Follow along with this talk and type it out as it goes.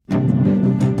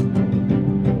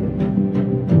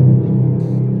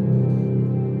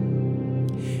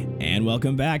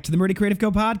Welcome back to the Murdy Creative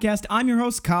Co podcast. I'm your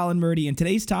host, Colin Murdy, and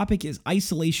today's topic is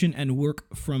isolation and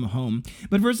work from home.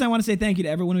 But first, I want to say thank you to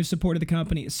everyone who's supported the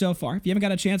company so far. If you haven't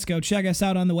got a chance, go check us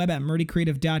out on the web at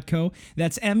murdycreative.co.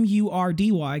 That's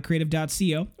M-U-R-D-Y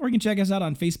creative.co. Or you can check us out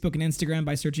on Facebook and Instagram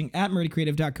by searching at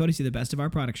murdycreative.co to see the best of our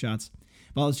product shots.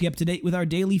 Follow us to get up to date with our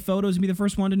daily photos and be the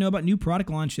first one to know about new product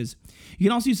launches. You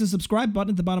can also use the subscribe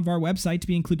button at the bottom of our website to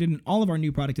be included in all of our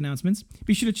new product announcements.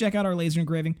 Be sure to check out our laser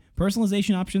engraving,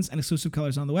 personalization options, and exclusive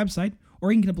colors on the website,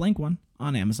 or you can get a blank one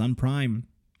on Amazon Prime.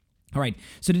 All right,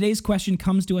 so today's question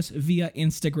comes to us via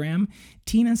Instagram.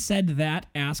 Tina said that,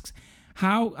 asks,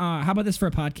 how about this for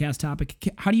a podcast topic?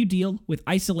 How do you deal with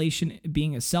isolation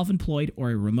being a self-employed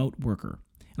or a remote worker?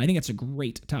 And I think that's a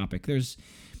great topic. There's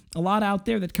a lot out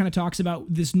there that kind of talks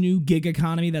about this new gig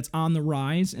economy that's on the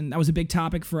rise, and that was a big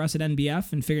topic for us at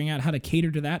NBF and figuring out how to cater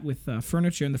to that with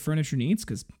furniture and the furniture needs,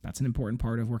 because that's an important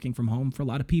part of working from home for a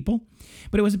lot of people.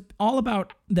 But it was all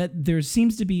about that there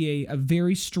seems to be a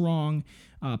very strong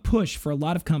push for a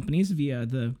lot of companies via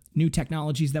the new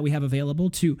technologies that we have available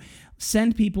to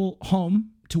send people home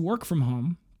to work from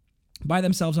home by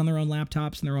themselves on their own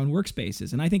laptops and their own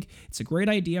workspaces. And I think it's a great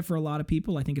idea for a lot of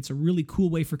people. I think it's a really cool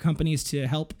way for companies to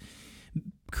help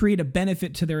create a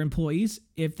benefit to their employees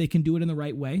if they can do it in the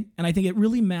right way. And I think it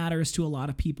really matters to a lot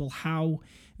of people how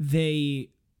they're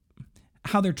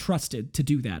trusted to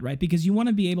do that, right? Because you want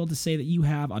to be able to say that you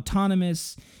have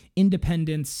autonomous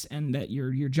independence and that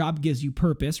your job gives you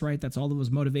purpose, right? That's all of those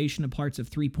motivational parts of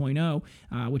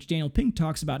 3.0, which Daniel Pink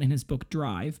talks about in his book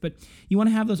Drive. But you want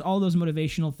to have all those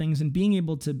motivational things, and being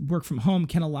able to work from home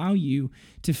can allow you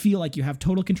to feel like you have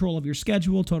total control of your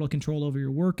schedule, total control over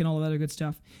your work, and all of that other good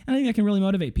stuff. And I think that can really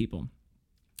motivate people.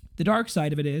 The dark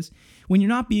side of it is when you're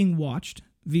not being watched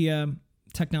via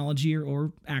technology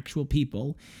or actual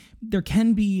people, there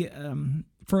can be,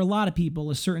 for a lot of people,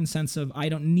 a certain sense of, I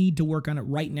don't need to work on it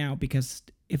right now because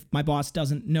if my boss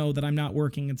doesn't know that I'm not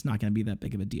working, it's not going to be that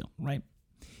big of a deal, right?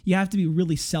 You have to be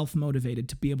really self-motivated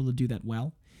to be able to do that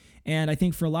well. And I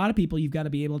think for a lot of people, you've got to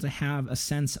be able to have a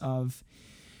sense of,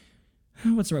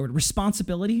 what's the right word?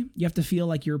 Responsibility. You have to feel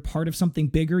like you're part of something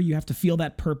bigger. You have to feel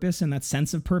that purpose and that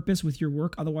sense of purpose with your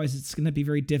work. Otherwise, it's going to be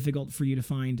very difficult for you to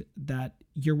find that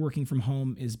your working from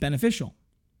home is beneficial.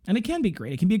 And it can be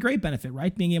great. It can be a great benefit,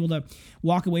 right? Being able to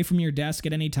walk away from your desk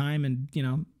at any time and,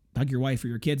 hug your wife or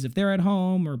your kids if they're at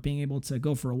home, or being able to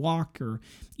go for a walk or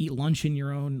eat lunch in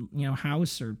your own,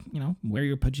 house, or, wear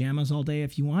your pajamas all day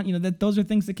if you want. Those are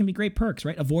things that can be great perks,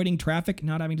 right? Avoiding traffic,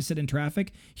 not having to sit in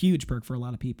traffic, huge perk for a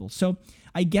lot of people. So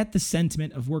I get the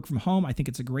sentiment of work from home. I think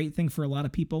it's a great thing for a lot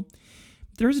of people.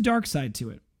 There's a dark side to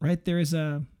it, right? There is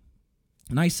an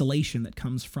isolation that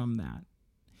comes from that.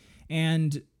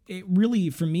 And it really,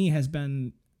 for me, has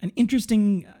been an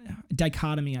interesting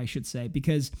dichotomy, I should say,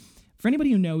 because for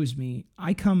anybody who knows me,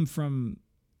 I come from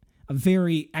a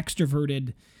very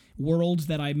extroverted world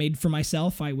that I made for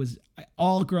myself.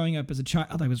 All growing up as a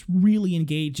child, I was really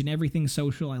engaged in everything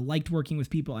social. I liked working with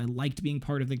people. I liked being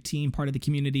part of the team, part of the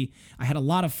community. I had a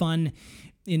lot of fun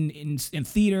in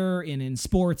theater and in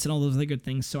sports and all those other good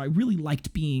things. So I really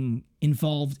liked being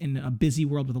involved in a busy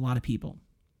world with a lot of people.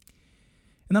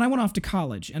 And then I went off to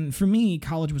college. And for me,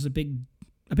 college was a big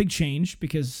change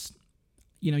because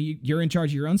you're in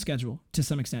charge of your own schedule to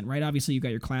some extent, right? Obviously, you got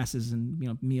your classes and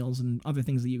meals and other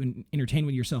things that you can entertain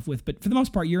with yourself with, but for the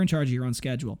most part, you're in charge of your own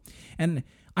schedule. And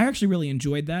I actually really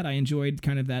enjoyed that. I enjoyed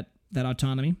kind of that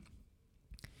autonomy.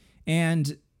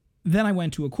 And then I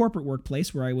went to a corporate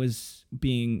workplace where I was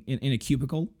being in a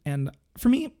cubicle. And for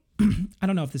me, I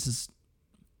don't know if this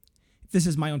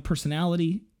is my own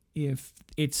personality, if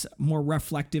it's more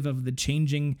reflective of the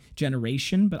changing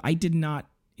generation, but I did not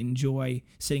enjoy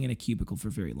sitting in a cubicle for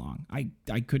very long.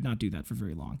 I could not do that for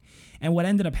very long. And what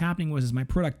ended up happening was my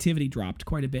productivity dropped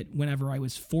quite a bit whenever I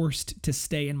was forced to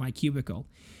stay in my cubicle.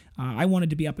 I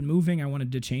wanted to be up and moving. I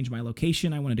wanted to change my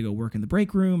location. I wanted to go work in the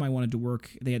break room. I wanted to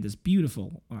work. They had this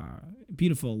beautiful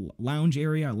lounge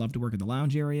area. I love to work in the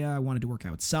lounge area. I wanted to work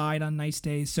outside on nice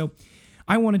days. So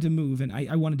I wanted to move, and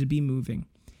I wanted to be moving.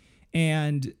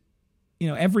 And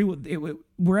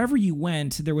wherever you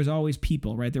went, there was always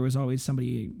people, right? There was always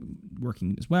somebody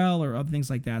working as well or other things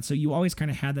like that. So you always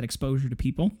kind of had that exposure to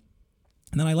people.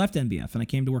 And then I left NBF and I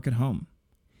came to work at home.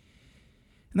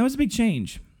 And that was a big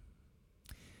change.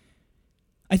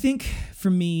 I think for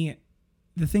me,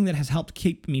 the thing that has helped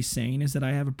keep me sane is that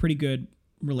I have a pretty good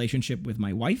relationship with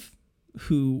my wife,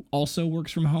 who also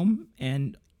works from home.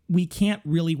 And we can't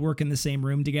really work in the same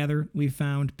room together, we've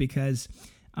found, because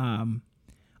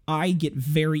I get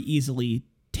very easily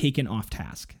taken off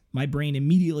task. My brain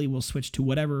immediately will switch to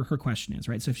whatever her question is,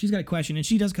 right? So if she's got a question, and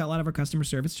she does a lot of her customer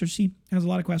service, so she has a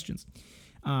lot of questions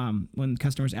when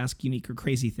customers ask unique or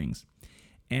crazy things.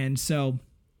 And so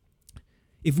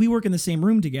if we work in the same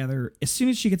room together, as soon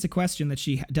as she gets a question that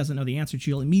she doesn't know the answer,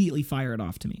 she'll immediately fire it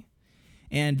off to me.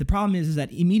 And the problem is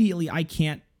that immediately I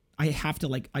have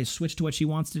to I switch to what she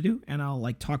wants to do, and I'll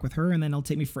talk with her, and then it'll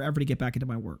take me forever to get back into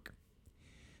my work.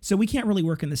 So we can't really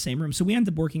work in the same room. So we end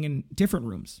up working in different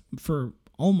rooms for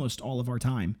almost all of our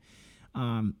time.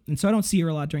 And so I don't see her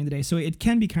a lot during the day. So it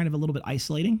can be kind of a little bit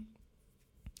isolating.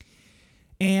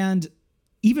 And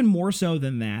even more so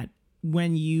than that,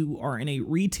 when you are in a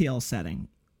retail setting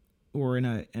or in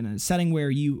a setting where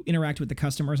you interact with the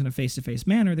customers in a face-to-face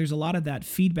manner, there's a lot of that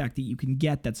feedback that you can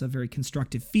get that's a very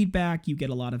constructive feedback. You get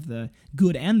a lot of the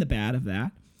good and the bad of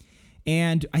that.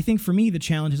 And I think for me, the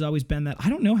challenge has always been that I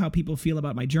don't know how people feel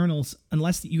about my journals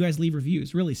unless you guys leave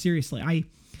reviews. Really, seriously,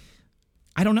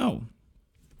 I don't know.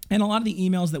 And a lot of the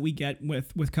emails that we get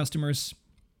with customers,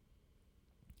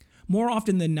 more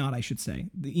often than not, I should say,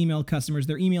 the email customers,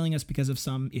 they're emailing us because of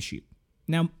some issue.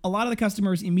 Now, a lot of the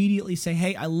customers immediately say,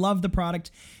 hey, I love the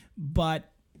product,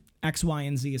 but X, Y,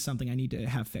 and Z is something I need to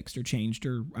have fixed or changed,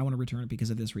 or I want to return it because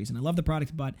of this reason. I love the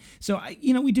product, but so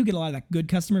we do get a lot of that good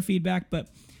customer feedback, but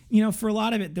for a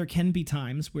lot of it, there can be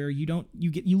times where you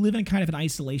live in kind of an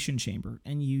isolation chamber,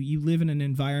 and you live in an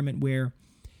environment where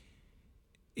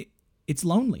it's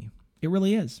lonely. It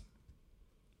really is.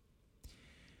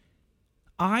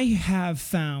 I have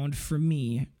found for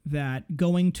me that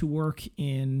going to work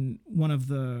in one of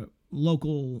the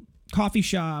local coffee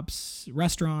shops,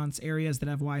 restaurants, areas that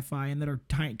have Wi-Fi and that are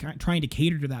trying to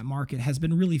cater to that market has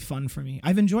been really fun for me.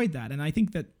 I've enjoyed that. And I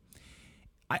think that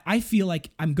I feel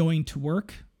like I'm going to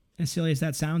work, as silly as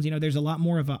that sounds. There's a lot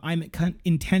more of I'm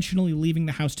intentionally leaving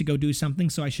the house to go do something,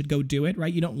 so I should go do it,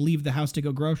 right? You don't leave the house to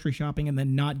go grocery shopping and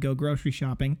then not go grocery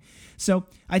shopping. So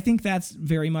I think that's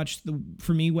very much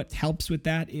for me, what helps with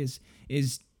that is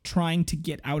trying to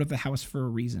get out of the house for a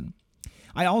reason.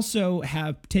 I also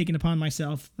have taken upon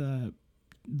myself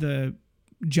the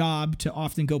job to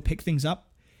often go pick things up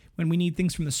when we need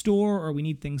things from the store or we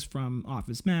need things from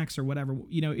Office Max or whatever.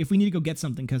 If we need to go get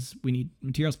something because we need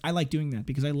materials, I like doing that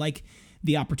because I like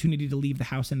the opportunity to leave the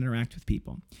house and interact with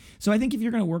people. So I think if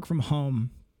you're going to work from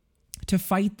home, to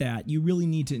fight that, you really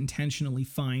need to intentionally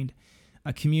find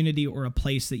a community or a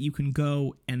place that you can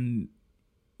go and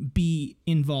be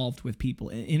involved with people,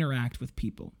 interact with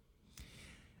people.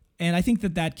 And I think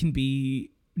that can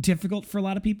be difficult for a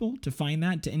lot of people to find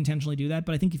that, to intentionally do that.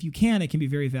 But I think if you can, it can be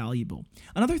very valuable.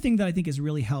 Another thing that I think is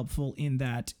really helpful in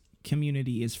that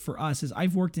community is for us is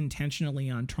I've worked intentionally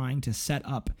on trying to set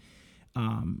up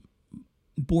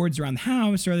boards around the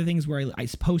house or other things where I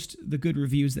post the good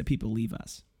reviews that people leave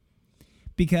us,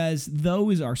 because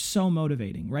those are so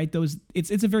motivating, right?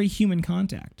 It's a very human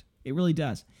contact. It really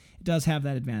does. It does have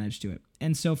that advantage to it.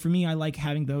 And so for me, I like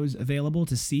having those available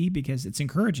to see because it's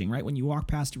encouraging, right? When you walk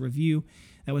past a review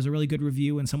that was a really good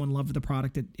review and someone loved the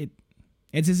product,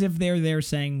 it's as if they're there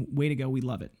saying, way to go, we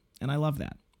love it. And I love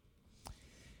that.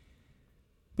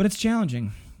 But it's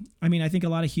challenging. I mean, I think a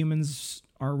lot of humans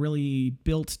are really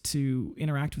built to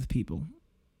interact with people.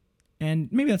 And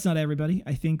maybe that's not everybody.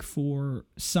 I think for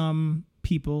some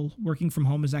people, working from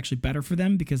home is actually better for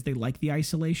them because they like the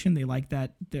isolation. They like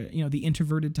that, the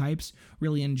introverted types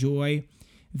really enjoy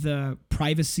the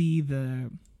privacy,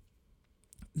 the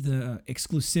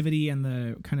exclusivity, and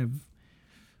the kind of,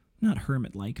 not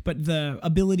hermit-like, but the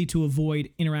ability to avoid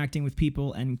interacting with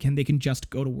people, and they can just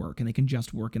go to work and they can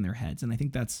just work in their heads. And I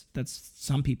think that's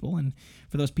some people. And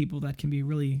for those people, that can be a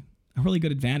really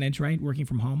good advantage, right? Working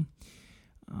from home.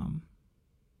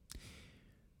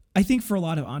 I think for a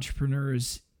lot of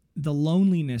entrepreneurs, the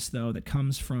loneliness, though, that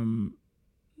comes from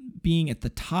being at the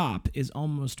top is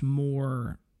almost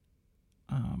more,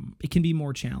 it can be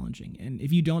more challenging. And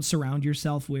if you don't surround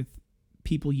yourself with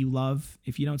people you love,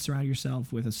 if you don't surround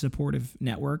yourself with a supportive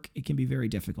network, it can be very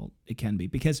difficult. It can be,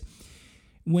 because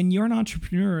when you're an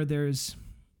entrepreneur, there's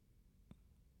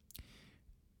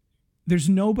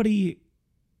nobody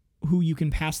who you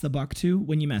can pass the buck to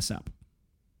when you mess up.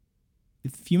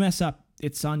 If you mess up,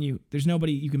 it's on you. There's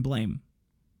nobody you can blame.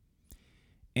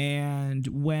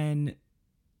 And when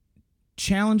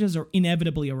challenges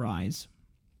inevitably arise,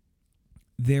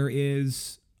 there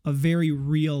is a very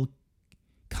real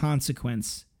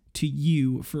consequence to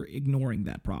you for ignoring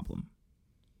that problem,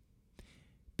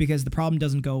 because the problem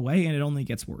doesn't go away and it only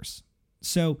gets worse.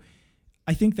 So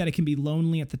I think that it can be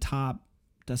lonely at the top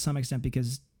to some extent,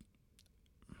 because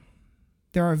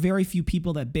there are very few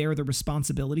people that bear the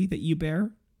responsibility that you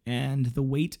bear and the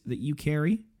weight that you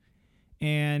carry,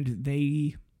 and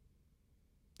they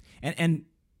And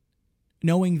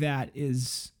knowing that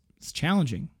is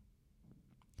challenging.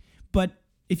 But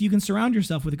if you can surround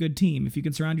yourself with a good team, if you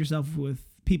can surround yourself with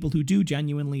people who do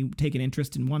genuinely take an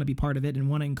interest and want to be part of it and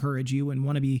want to encourage you and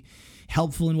want to be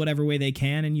helpful in whatever way they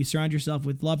can, and you surround yourself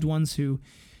with loved ones who,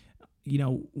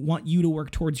 want you to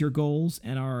work towards your goals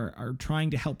and are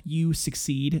trying to help you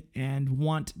succeed and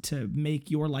want to make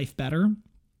your life better,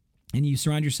 and you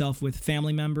surround yourself with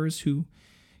family members who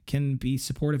can be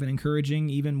supportive and encouraging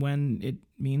even when it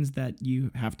means that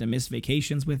you have to miss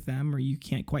vacations with them or you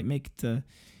can't make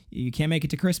it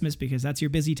to Christmas because that's your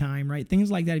busy time, right?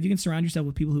 Things like that. If you can surround yourself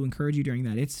with people who encourage you during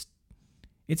that, it's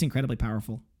incredibly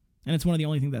powerful. And it's one of the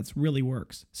only things that really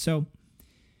works. So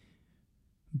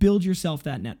build yourself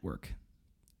that network.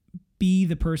 Be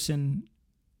the person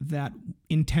that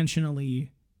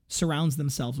intentionally surrounds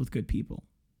themselves with good people.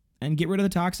 And get rid of the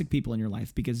toxic people in your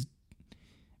life because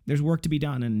there's work to be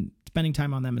done and spending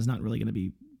time on them is not really going to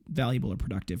be valuable or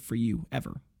productive for you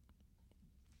ever.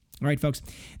 All right, folks,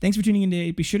 thanks for tuning in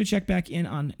today. Be sure to check back in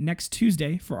on next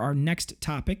Tuesday for our next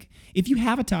topic. If you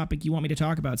have a topic you want me to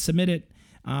talk about, submit it.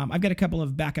 I've got a couple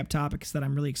of backup topics that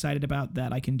I'm really excited about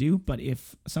that I can do, but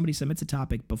if somebody submits a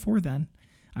topic before then,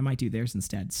 I might do theirs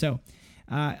instead. So,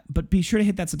 but be sure to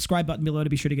hit that subscribe button below to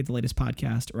be sure to get the latest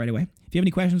podcast right away. If you have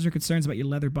any questions or concerns about your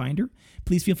leather binder,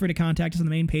 please feel free to contact us on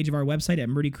the main page of our website at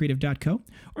murdycreative.co,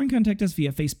 or you can contact us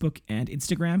via Facebook and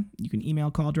Instagram. You can email,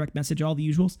 call, direct message, all the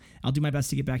usuals. I'll do my best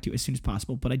to get back to you as soon as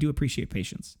possible, but I do appreciate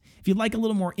patience. If you'd like a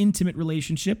little more intimate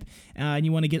relationship and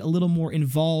you want to get a little more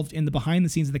involved in the behind the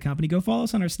scenes of the company, go follow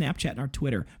us on our Snapchat and our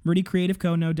Twitter, Murdy Creative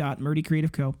Co. No dot Murdy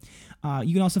Creative Co.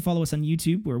 You can also follow us on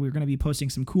YouTube, where we're going to be posting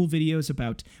some cool videos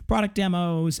about product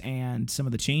demos and some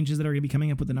of the changes that are going to be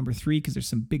coming up with the number 3, because there's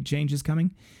some big changes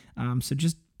coming. So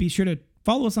just be sure to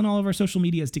follow us on all of our social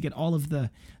medias to get all of the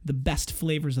best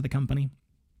flavors of the company.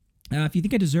 If you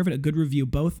think I deserve it, a good review,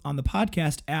 both on the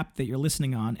podcast app that you're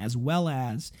listening on, as well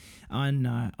as on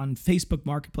Facebook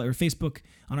Marketplace or Facebook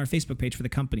on our Facebook page for the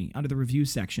company under the review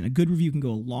section. A good review can go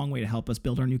a long way to help us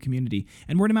build our new community.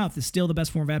 And word of mouth is still the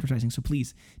best form of advertising, so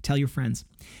please tell your friends.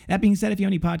 That being said, if you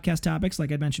have any podcast topics,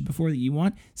 like I mentioned before, that you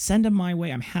want, send them my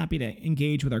way. I'm happy to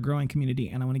engage with our growing community,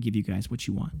 and I want to give you guys what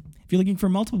you want. If you're looking for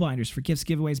multiple binders for gifts,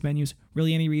 giveaways, menus,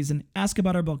 really any reason, ask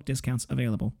about our bulk discounts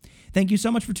available. Thank you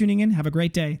so much for tuning in. Have a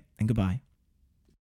great day, and goodbye.